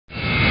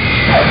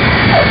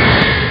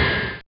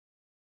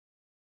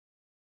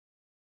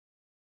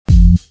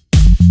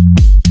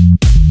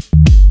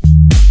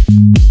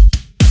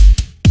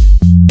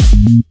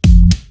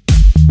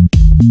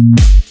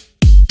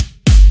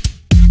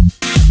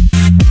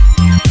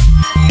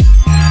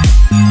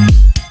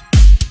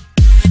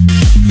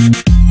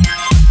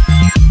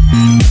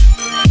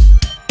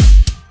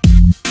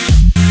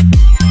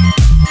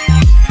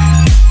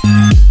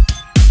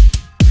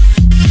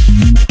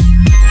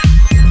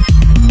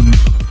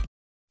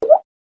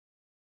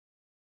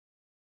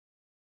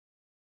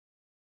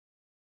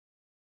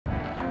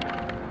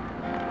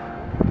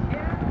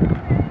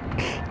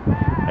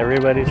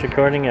Everybody's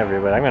recording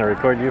everybody. I'm going to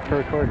record you for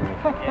recording me.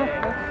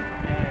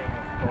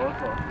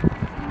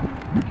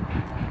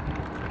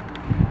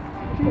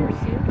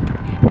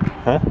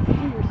 Huh?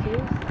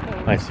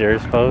 My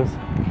serious pose?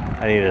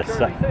 I need a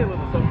say a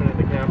little something in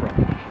the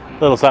camera.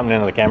 Little something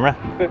into the camera.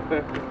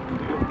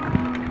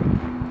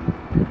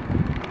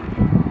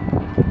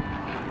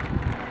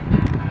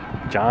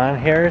 John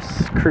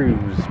Harris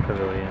Cruise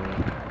Pavilion.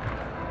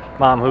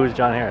 Mom, who's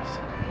John Harris?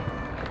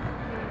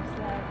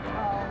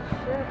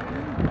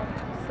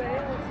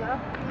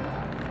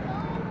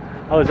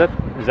 Oh, is that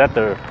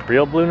the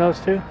real Blue Nose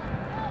too?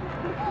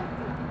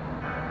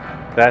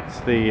 That's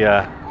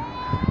the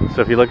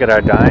so if you look at our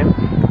dime,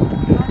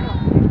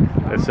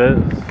 it says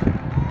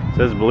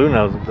Blue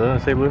Nose. Doesn't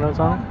it say Blue Nose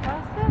on it?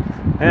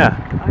 Yeah.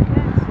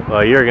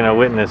 Well, you're gonna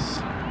witness.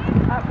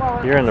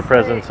 You're in the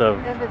presence of.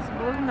 If it's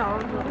Blue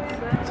Nose, what it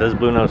says? It says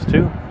Blue Nose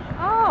too.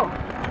 Oh,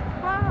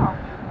 wow!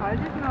 I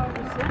didn't know it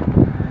was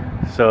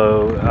it.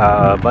 So,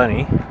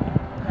 Bunny.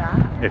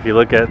 Yeah. If you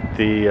look at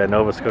the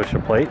Nova Scotia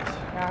plates.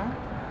 Yeah.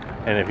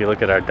 And if you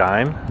look at our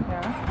dime,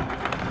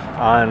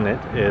 on it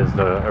is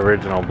the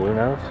original Blue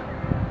Nose,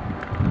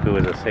 who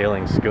was a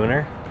sailing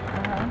schooner,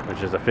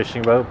 which is a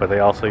fishing boat, but they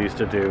also used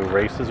to do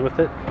races with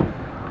it,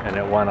 and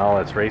it won all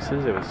its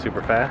races. It was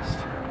super fast.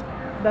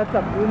 That's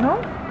a Blue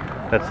Nose?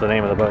 That's the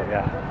name of the boat,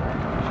 yeah.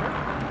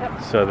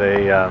 So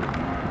they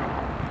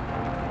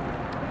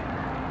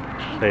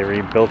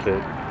rebuilt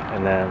it,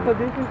 and then... So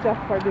this is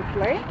just for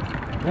display?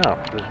 No,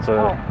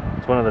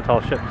 it's one of the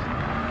tall ships.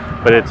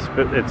 But it's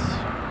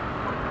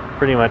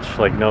pretty much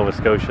like Nova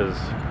Scotia's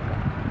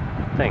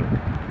thing.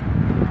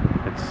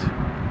 It's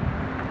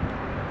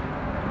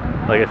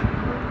like it.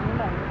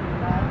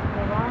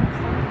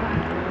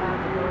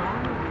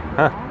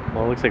 Huh?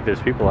 Well, it looks like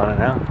there's people on it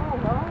now.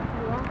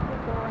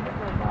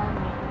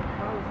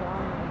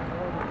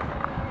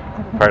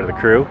 Part of the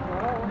crew.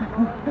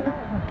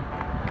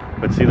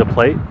 But see the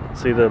plate?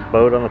 See the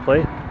boat on the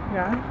plate?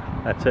 Yeah.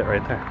 That's it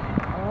right there.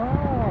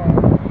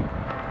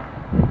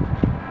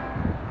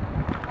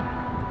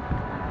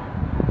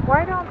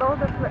 Why don't all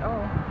the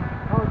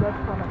oh, that's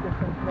from a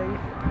different place.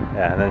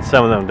 Yeah, and then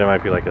some of them, there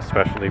might be like a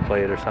specialty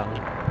plate or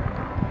something.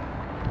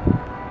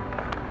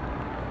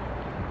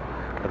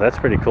 But that's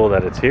pretty cool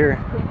that it's here.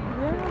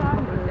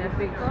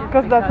 Yeah.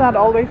 Because that's not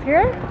always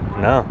here?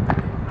 No,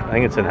 I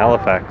think it's in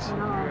Halifax.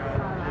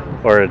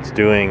 Or it's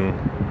doing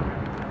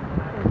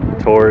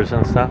tours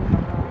and stuff.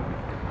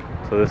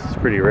 So this is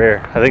pretty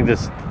rare. I think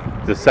this is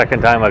the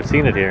second time I've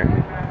seen it here.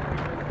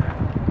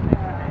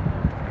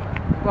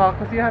 Well,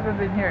 because you haven't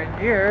been here in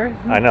years.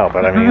 I know,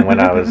 but I mean when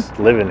I was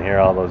living here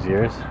all those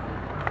years.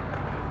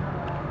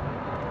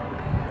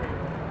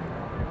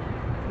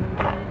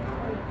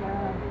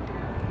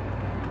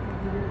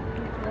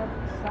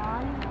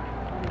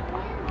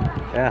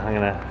 Yeah, I'm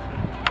gonna...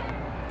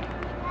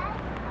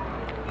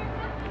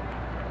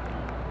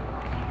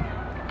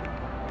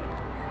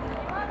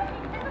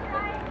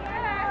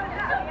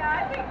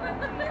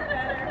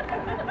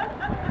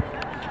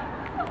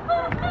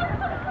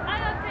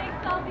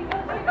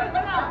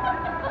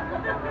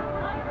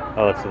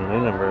 Oh, it's in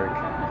Lunenburg.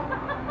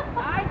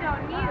 I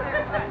don't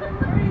either, but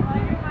it's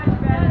much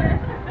better.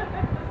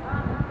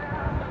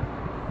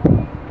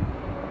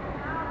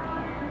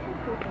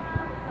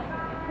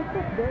 What's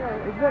up there?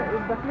 Is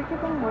the clicker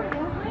thing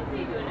working?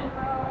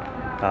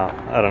 Oh,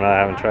 I don't know, I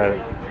haven't tried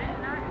it.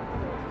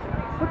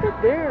 Put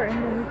it there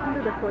and then you can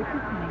do the clicker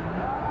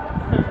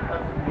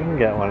thing. You can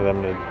get one of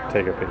them to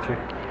take a picture.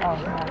 Oh,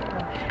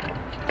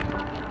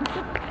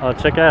 no. Oh,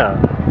 check out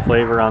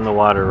Flavor on the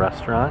Water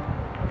restaurant.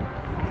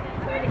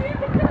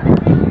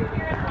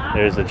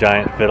 There's a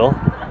giant fiddle.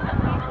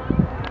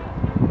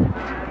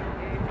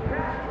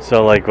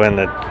 So like when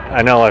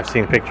I know I've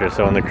seen pictures,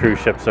 so when the cruise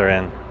ships are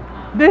in.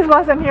 This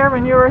wasn't here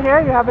when you were here?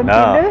 You haven't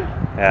seen this?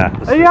 Yeah.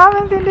 Oh, you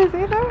haven't seen this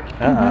either?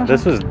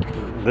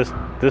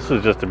 This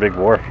was just a big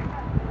wharf.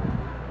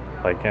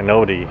 Like, and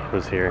nobody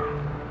was here.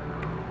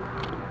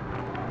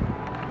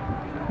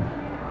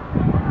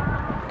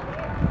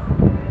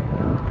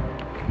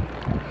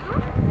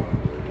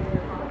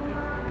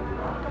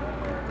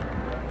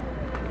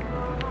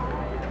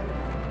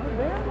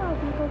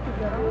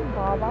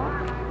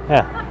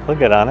 Yeah, we'll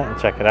get on it and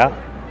check it out.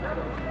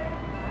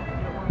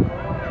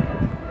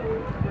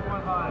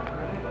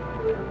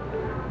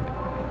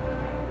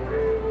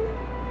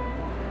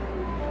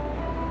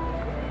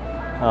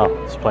 Oh,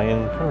 it's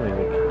playing for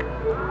music.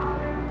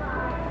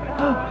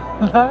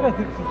 That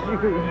is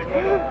huge.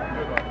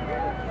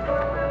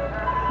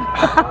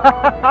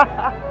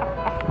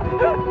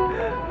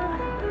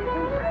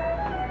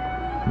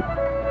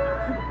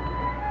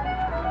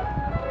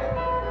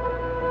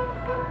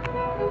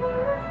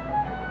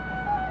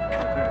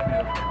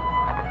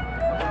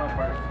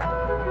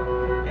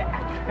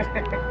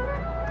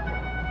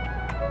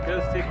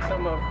 Let's take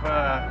some of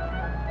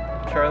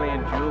Charlie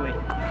and Julie.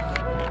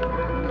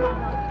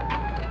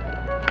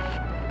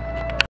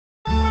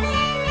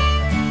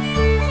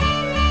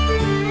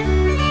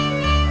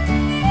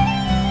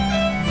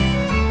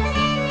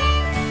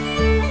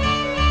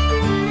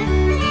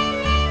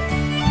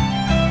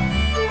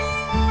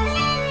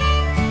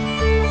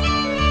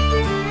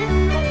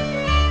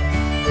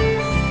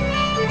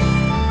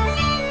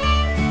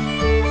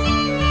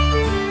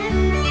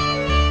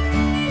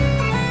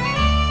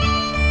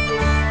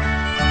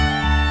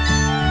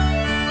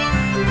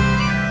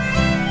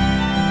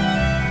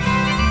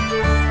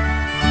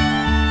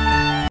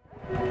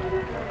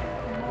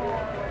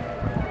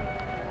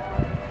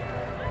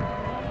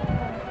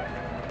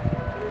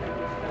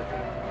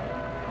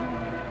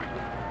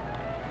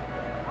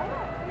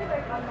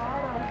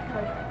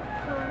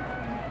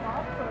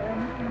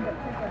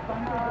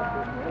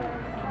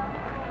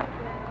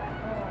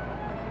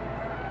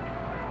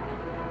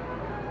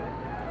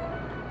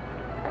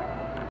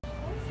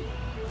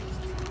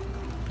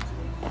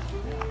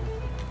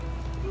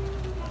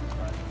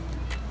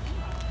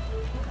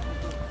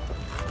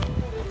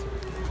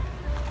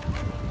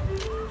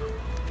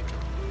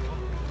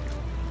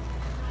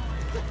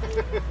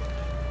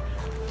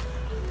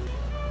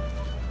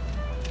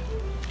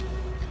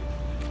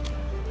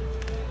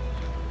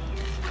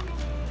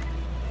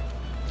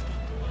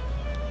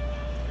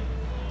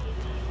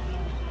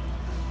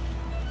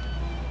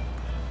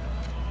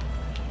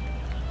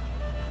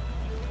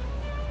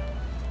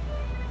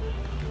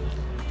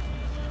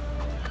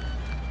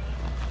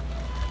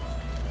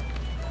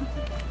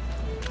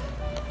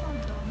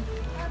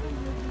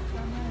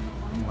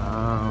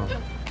 Wow.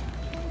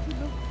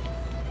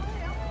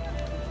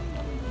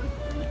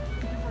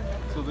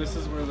 So this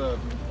is where the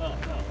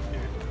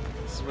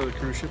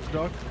cruise ship's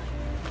docked?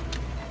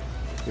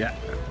 Yeah.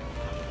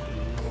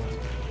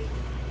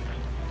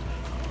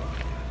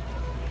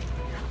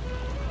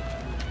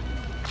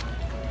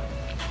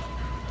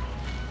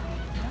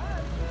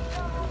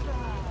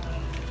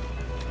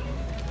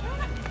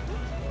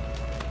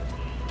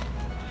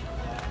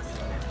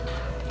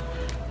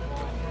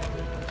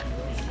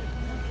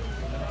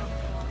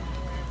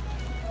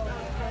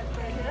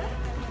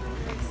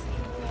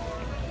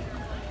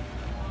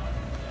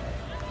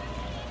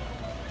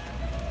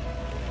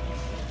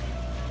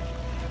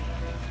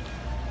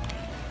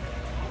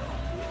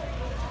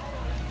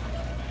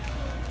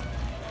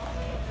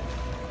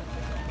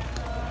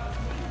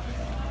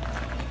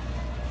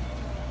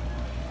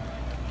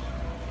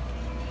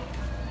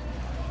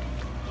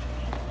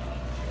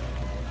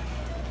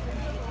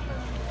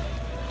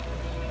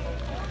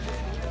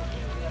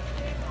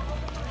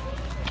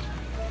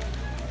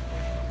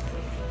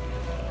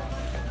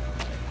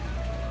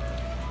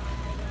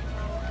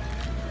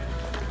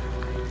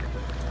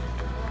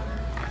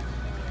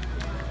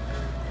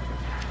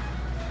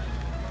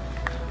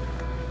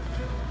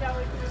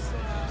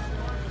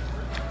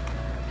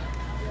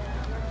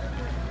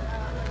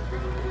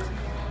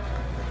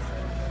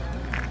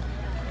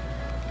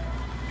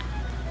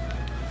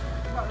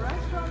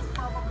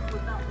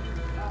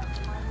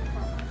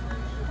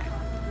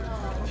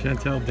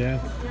 Chantel,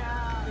 dance.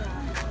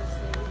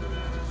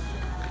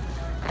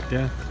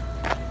 Dance.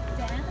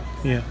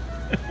 Yeah.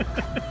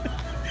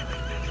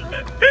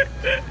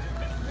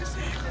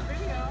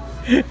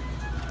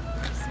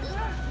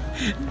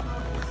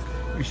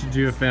 We should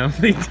do a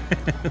family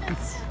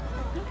dance.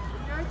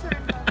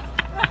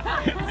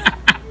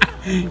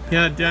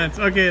 Yeah, dance.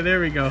 Okay,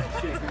 there we go.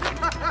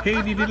 Hey,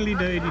 diddly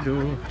diddly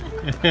do.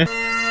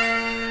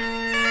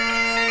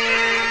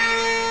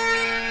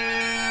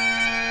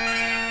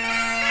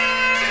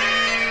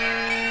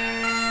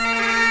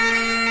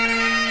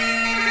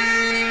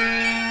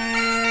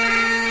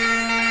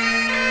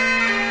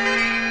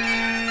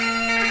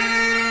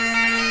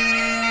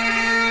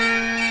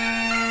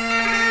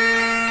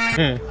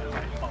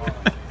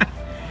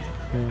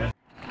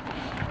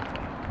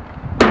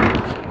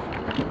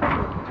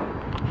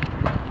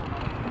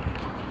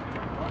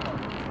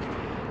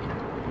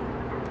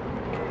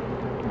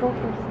 Go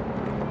first.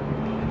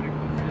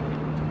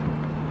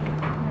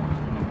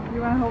 You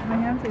want to hold my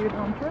hand so you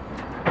don't trip?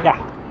 Yeah.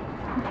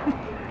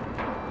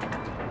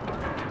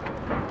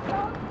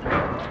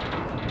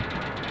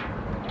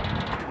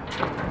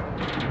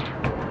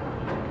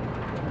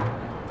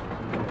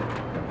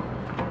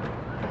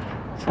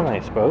 It's a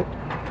nice boat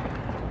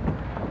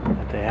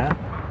that they have.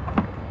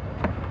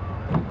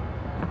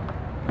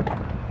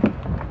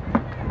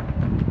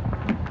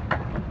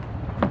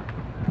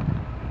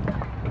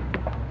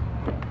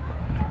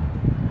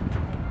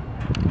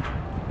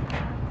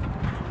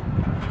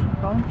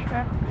 Don't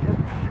trip.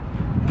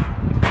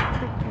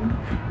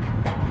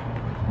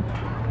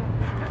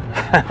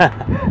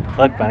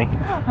 Look, Bunny.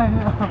 I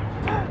know.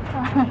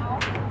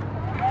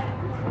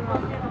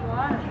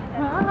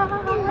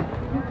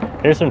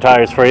 Here's some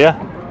tires for you.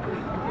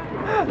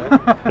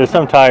 There's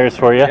some tires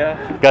for you.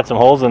 Yeah. Got some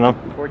holes in them.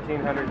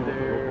 1400 to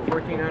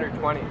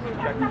 1420.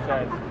 Check the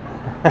size.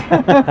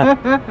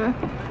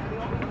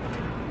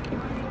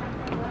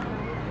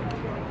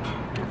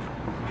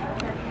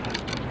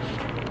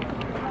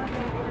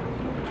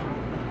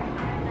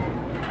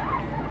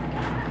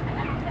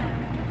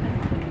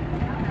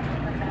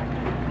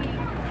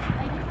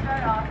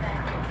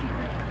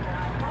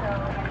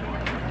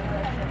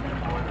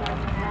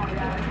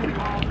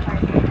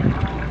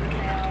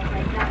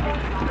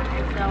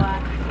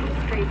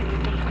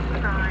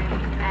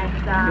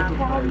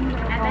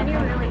 And then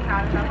you're really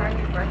proud of our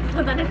new work,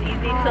 so then it's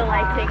easy to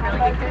like take really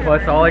good pictures. Well,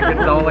 it's all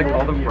like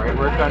all the bright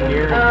work on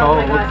here. It's all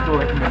old school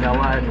like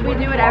manila. And We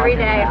do it every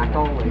day.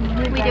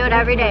 We do it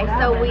every day.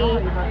 So we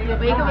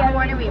wake up in the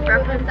morning, we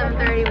breakfast at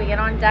 7:30, we get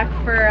on deck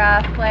for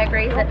flag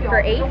raise for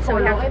 8, so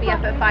we have to be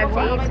up at 5 to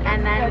 8,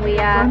 and then we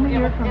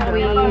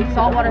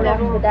saltwater wash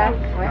the deck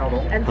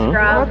and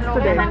scrub,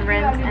 and then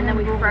rinse, and then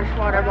we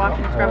freshwater wash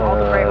and scrub all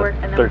the bright work,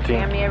 and then we 13.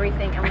 jammy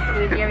everything, and we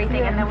squeegee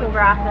everything, and then we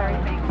brass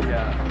everything.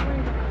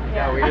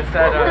 Yeah, we just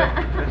had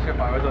the ship.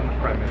 I was on the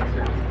Prime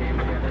Minister just came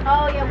in.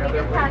 Oh yeah, we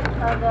just had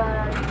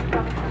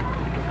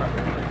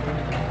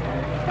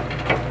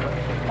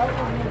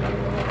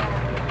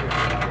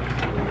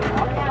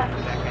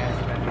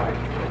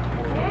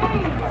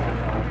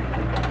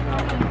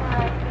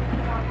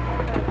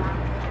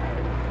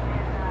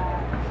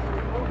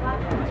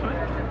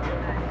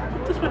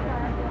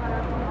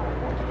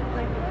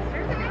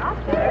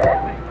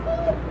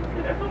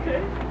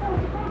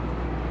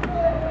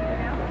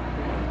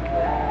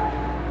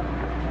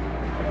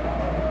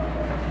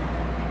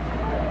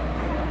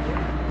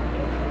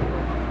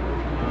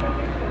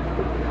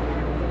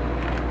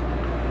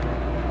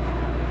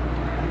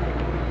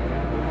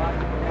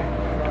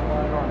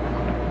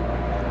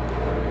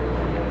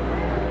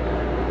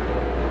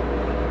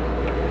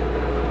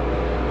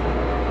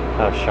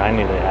How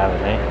shiny they have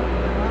it, eh?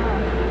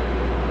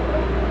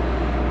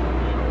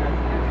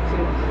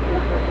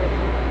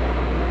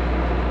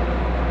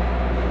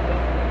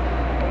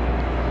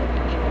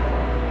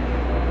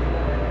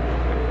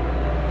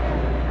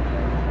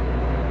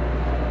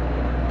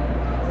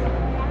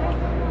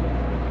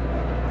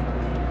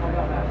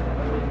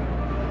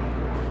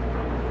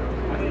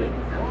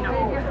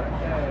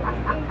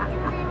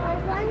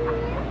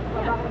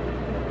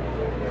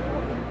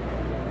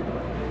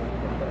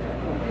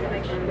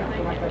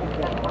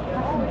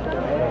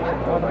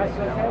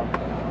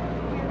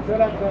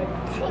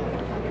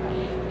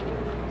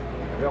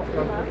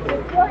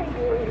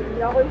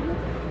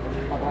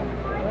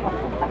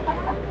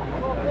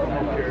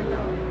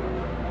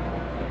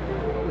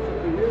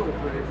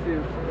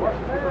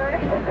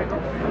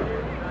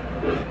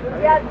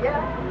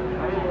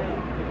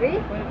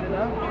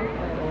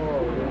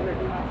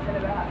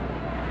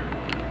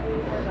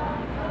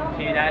 So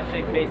you'd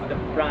actually face the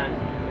front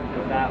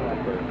of that one.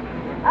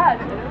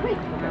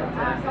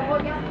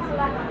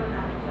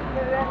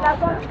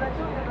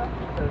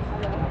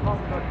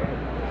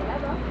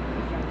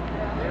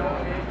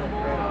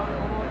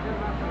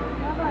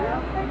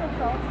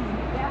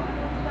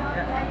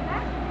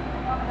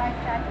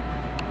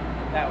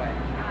 That way.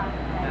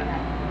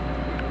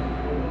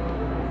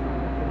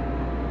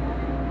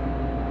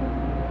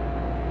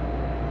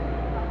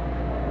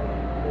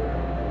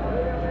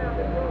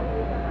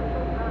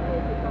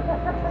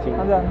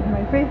 Hold on,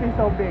 my face is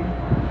so big.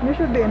 You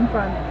should be in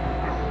front.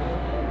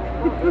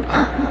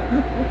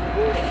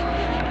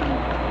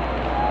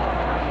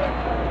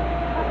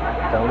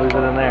 Don't lose it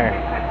in there.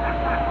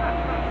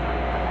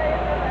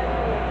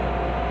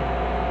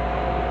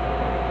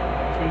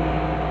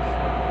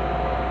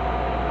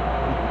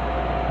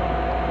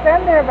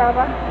 Stand there,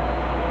 Baba.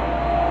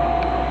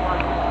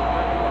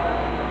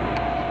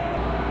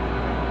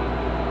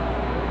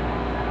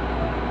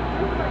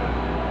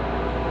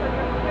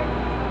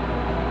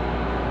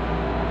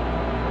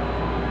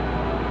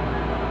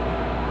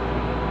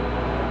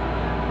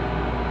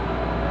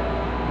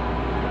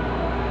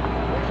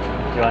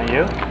 You want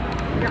you?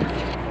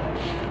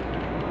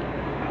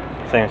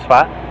 Same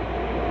spot?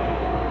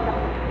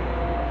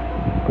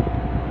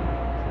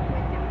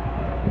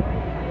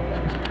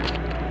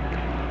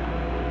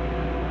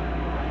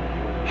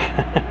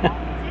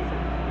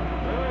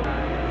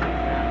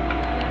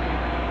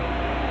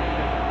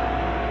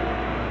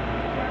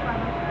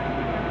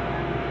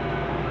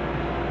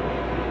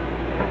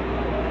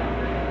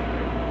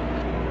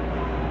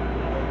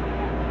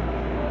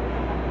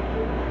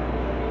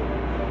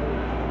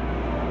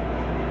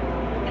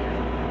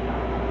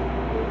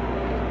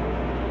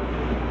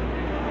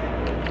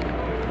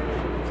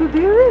 So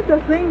there is the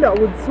thing that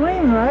would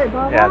swing, right,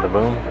 Baba? Yeah, the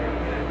boom.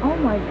 Oh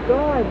my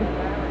god.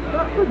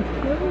 That would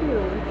kill you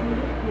if you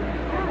hit your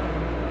head.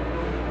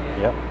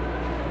 Yep.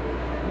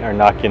 Or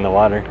knock you in the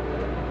water.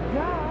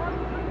 Yeah.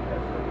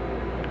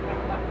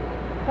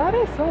 That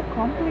is so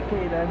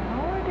complicated.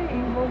 How are they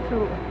able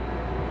to...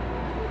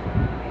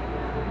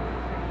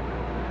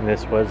 And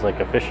this was like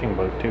a fishing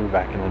boat too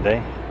back in the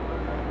day.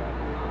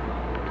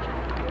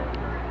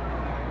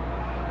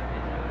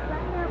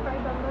 Stand there by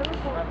the little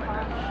boat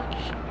park.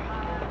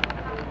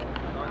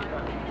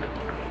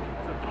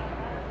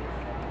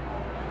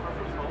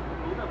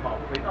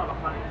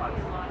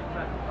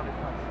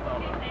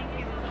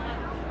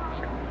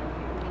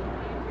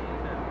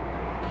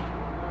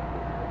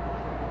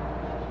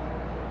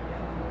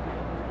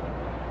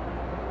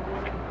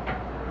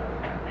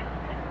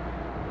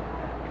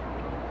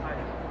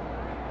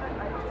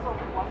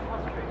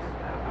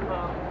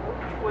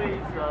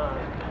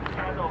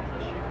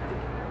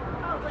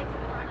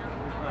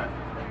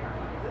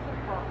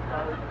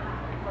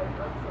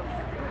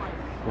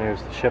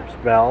 There's the ship's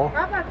bell.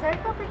 Baba,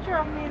 take a picture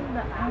of me in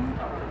the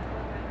anchor.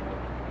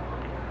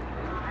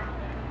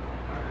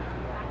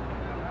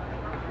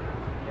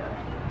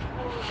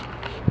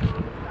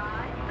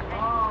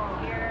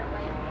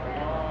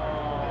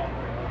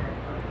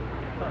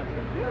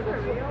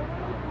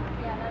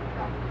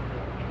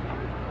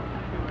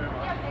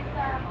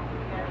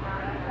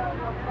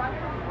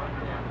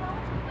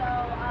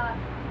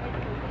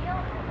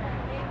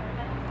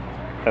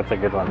 That's a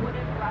good one.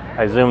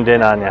 I zoomed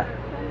in on you.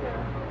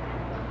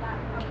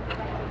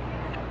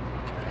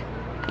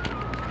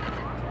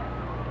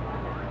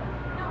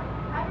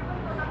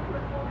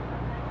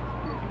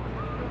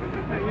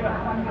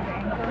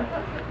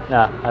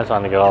 No, I just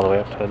want to go all the way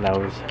up to the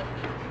nose.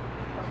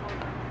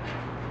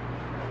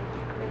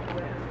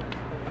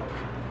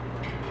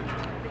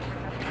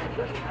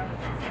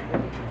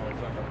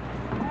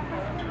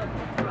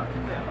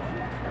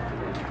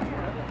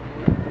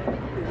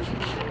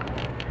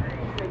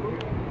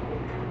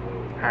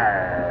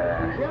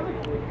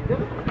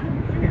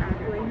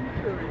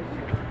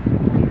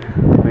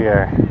 We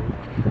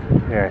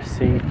are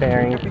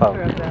seafaring folk.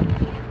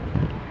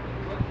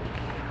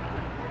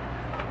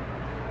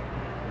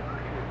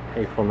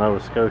 Hateful Nova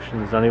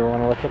Scotians don't even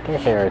want to look at their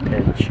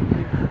heritage.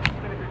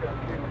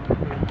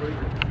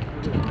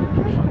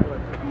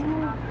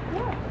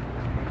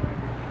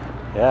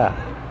 Yeah.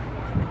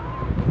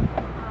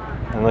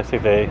 And it looks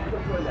like they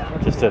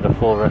just did a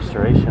full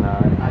restoration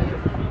on it.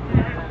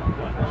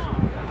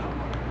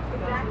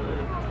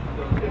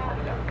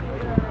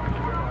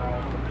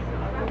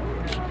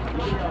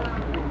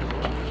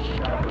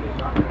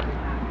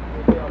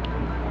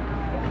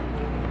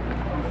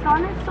 The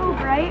sun is so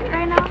bright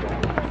right now.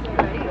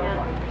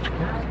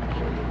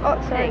 Oh,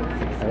 thanks.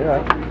 There you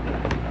are.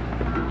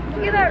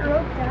 Look at that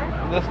rope, Dad.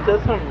 This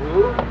doesn't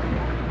move.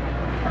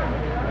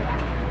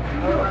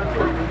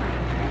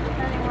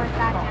 Doesn't work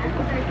back in.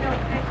 There's no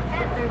fixed,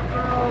 there's no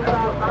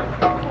bump.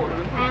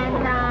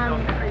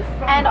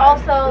 And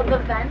also the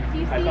vents,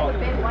 you see the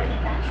big white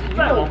vents.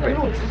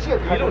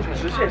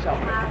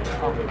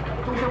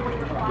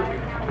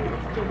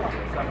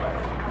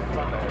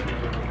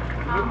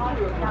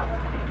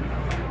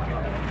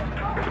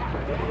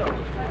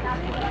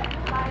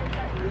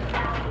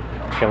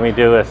 Can we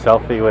do a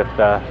selfie with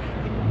the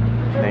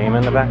name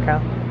in the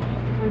background?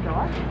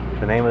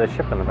 The name of the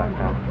ship in the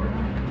background.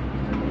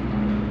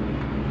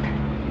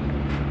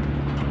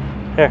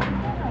 Here.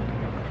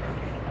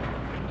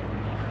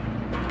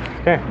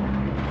 Here.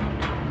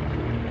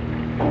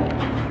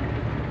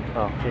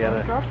 Oh, you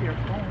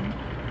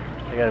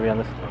gotta be on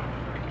this side.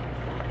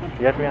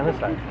 You have to be on this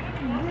side.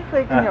 He's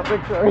taking a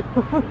picture.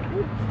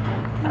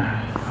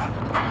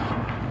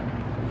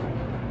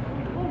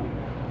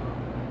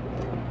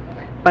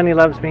 Bunny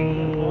loves me.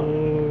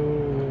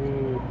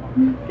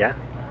 Yeah?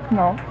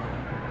 No.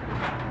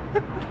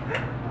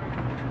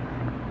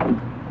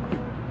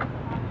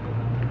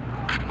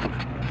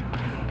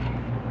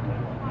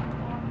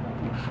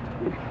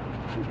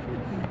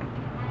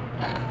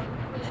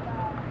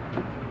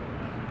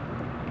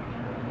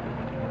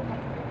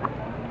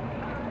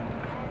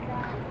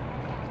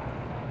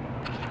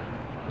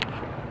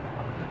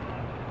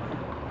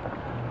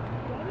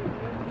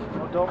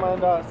 Don't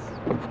mind us.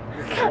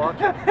 We're just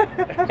watching.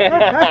 Keep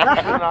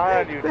an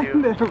eye on you,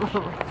 dude.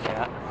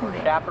 Yeah. We're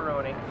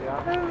chaperoning. Yeah.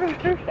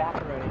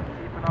 Chaperoning.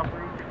 Keep enough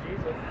room for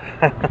Jesus.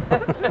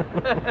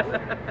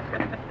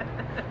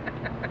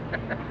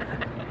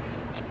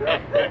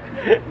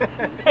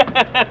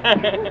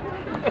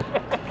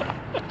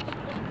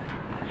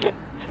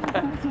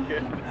 That's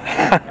good.